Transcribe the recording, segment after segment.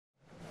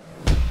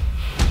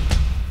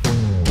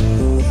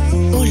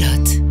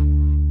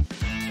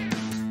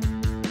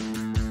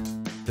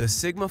The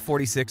Sigma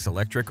 46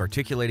 electric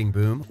articulating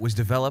boom was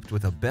developed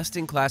with a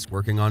best-in-class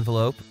working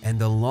envelope and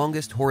the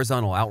longest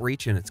horizontal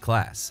outreach in its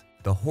class.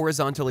 The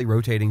horizontally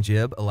rotating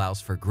jib allows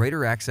for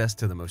greater access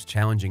to the most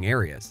challenging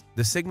areas.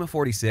 The Sigma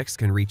 46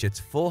 can reach its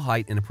full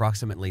height in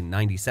approximately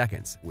 90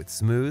 seconds with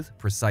smooth,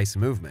 precise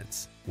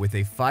movements. With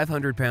a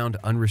 500-pound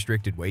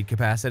unrestricted weight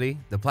capacity,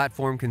 the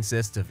platform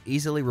consists of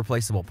easily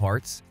replaceable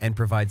parts and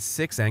provides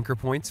 6 anchor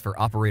points for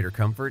operator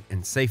comfort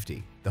and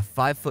safety. The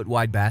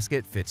 5-foot-wide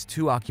basket fits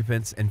 2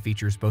 occupants and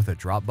features both a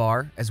drop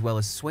bar as well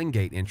as swing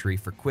gate entry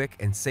for quick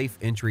and safe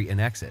entry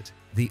and exit.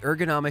 The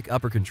ergonomic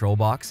upper control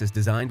box is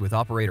designed with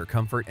operator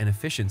comfort and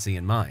efficiency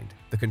in mind.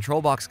 The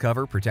control box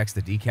cover protects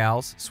the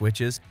decals,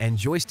 switches, and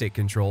joystick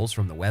controls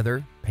from the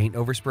weather, paint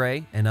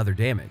overspray, and other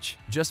damage.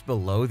 Just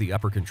below the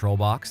upper control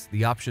box,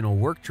 the optional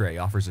work tray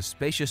offers a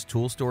spacious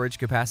tool storage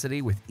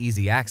capacity with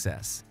easy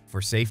access.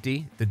 For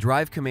safety, the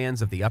drive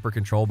commands of the upper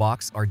control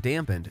box are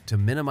dampened to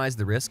minimize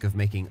the risk of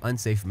making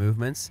unsafe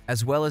movements,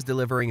 as well as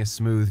delivering a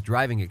smooth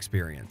driving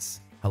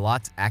experience.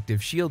 Haulotte's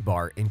active shield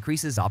bar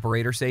increases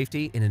operator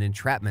safety in an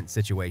entrapment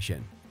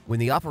situation. When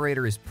the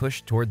operator is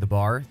pushed toward the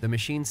bar, the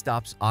machine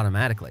stops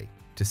automatically.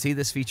 To see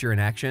this feature in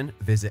action,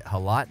 visit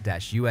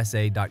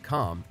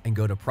haulotte-usa.com and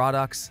go to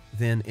Products,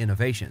 then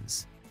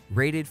Innovations.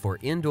 Rated for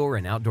indoor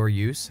and outdoor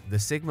use, the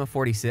Sigma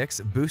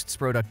 46 boosts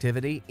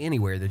productivity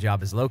anywhere the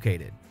job is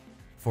located.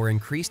 For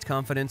increased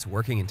confidence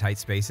working in tight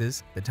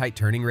spaces, the tight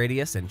turning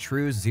radius and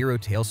true zero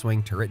tail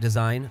swing turret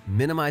design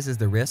minimizes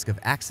the risk of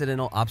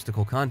accidental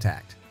obstacle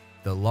contact.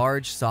 The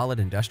large, solid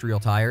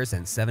industrial tires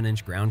and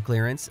 7-inch ground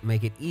clearance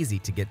make it easy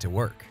to get to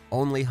work.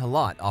 Only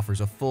Haulotte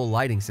offers a full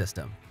lighting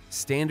system.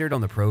 Standard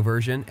on the Pro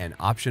version and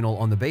optional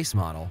on the base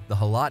model, the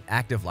Haulotte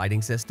active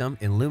lighting system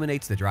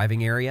illuminates the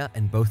driving area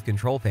and both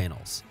control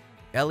panels.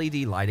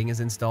 LED lighting is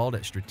installed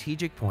at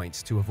strategic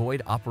points to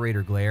avoid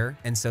operator glare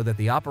and so that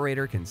the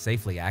operator can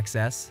safely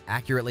access,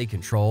 accurately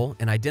control,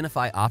 and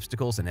identify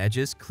obstacles and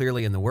edges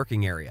clearly in the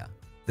working area.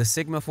 The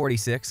Sigma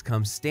 46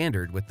 comes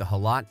standard with the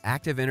Haulotte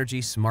Active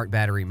Energy Smart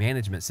Battery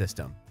Management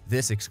System.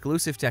 This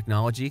exclusive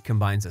technology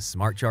combines a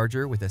smart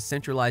charger with a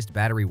centralized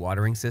battery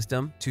watering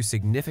system to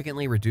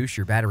significantly reduce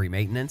your battery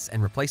maintenance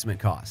and replacement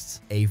costs.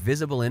 A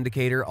visible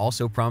indicator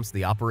also prompts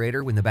the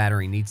operator when the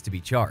battery needs to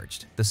be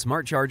charged. The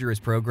smart charger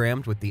is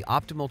programmed with the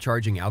optimal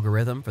charging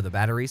algorithm for the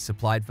batteries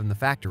supplied from the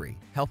factory,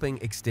 helping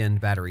extend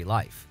battery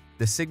life.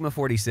 The Sigma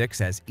 46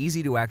 has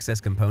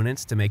easy-to-access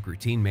components to make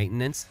routine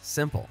maintenance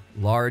simple.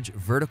 Large,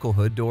 vertical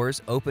hood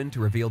doors open to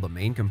reveal the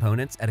main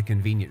components at a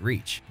convenient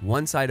reach.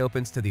 One side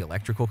opens to the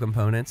electrical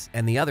components,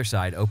 and the other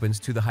side opens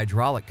to the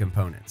hydraulic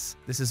components.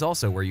 This is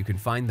also where you can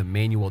find the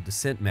manual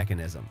descent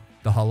mechanism.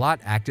 The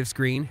Haulotte Active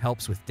Screen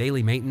helps with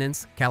daily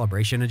maintenance,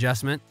 calibration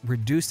adjustment,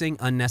 reducing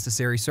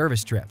unnecessary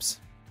service trips.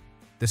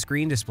 The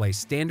screen displays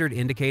standard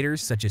indicators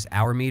such as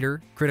hour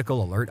meter,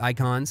 critical alert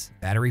icons,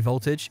 battery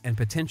voltage, and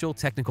potential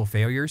technical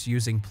failures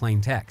using plain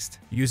text.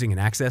 Using an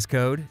access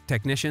code,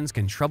 technicians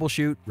can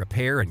troubleshoot,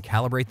 repair, and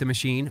calibrate the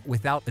machine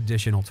without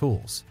additional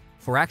tools.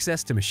 For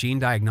access to machine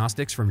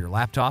diagnostics from your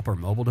laptop or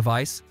mobile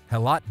device,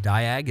 Haulotte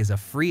Diag is a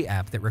free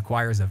app that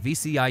requires a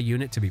VCI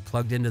unit to be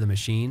plugged into the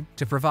machine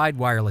to provide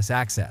wireless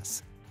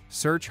access.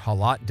 Search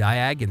Haulotte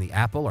Diag in the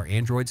Apple or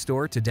Android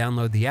store to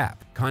download the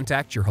app.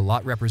 Contact your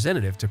Haulotte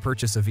representative to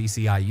purchase a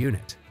VCI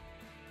unit.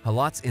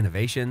 Haulotte's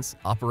innovations,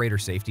 operator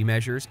safety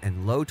measures,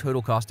 and low total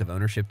cost of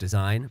ownership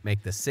design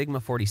make the Sigma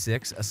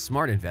 46 a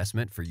smart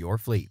investment for your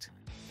fleet.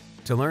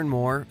 To learn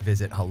more,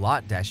 visit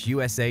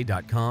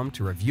haulotte-usa.com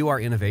to review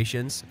our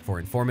innovations for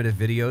informative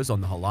videos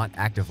on the Haulotte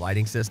Active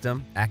Lighting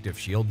System, Active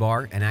Shield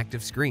Bar, and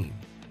Active Screen.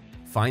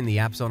 Find the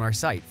apps on our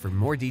site for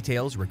more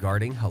details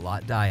regarding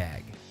Haulotte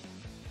Diag.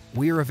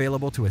 We are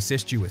available to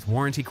assist you with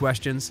warranty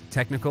questions,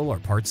 technical or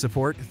parts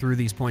support through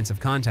these points of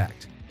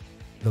contact.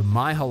 The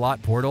My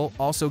Haulotte portal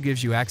also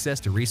gives you access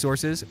to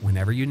resources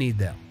whenever you need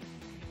them.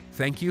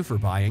 Thank you for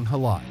buying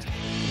Haulotte.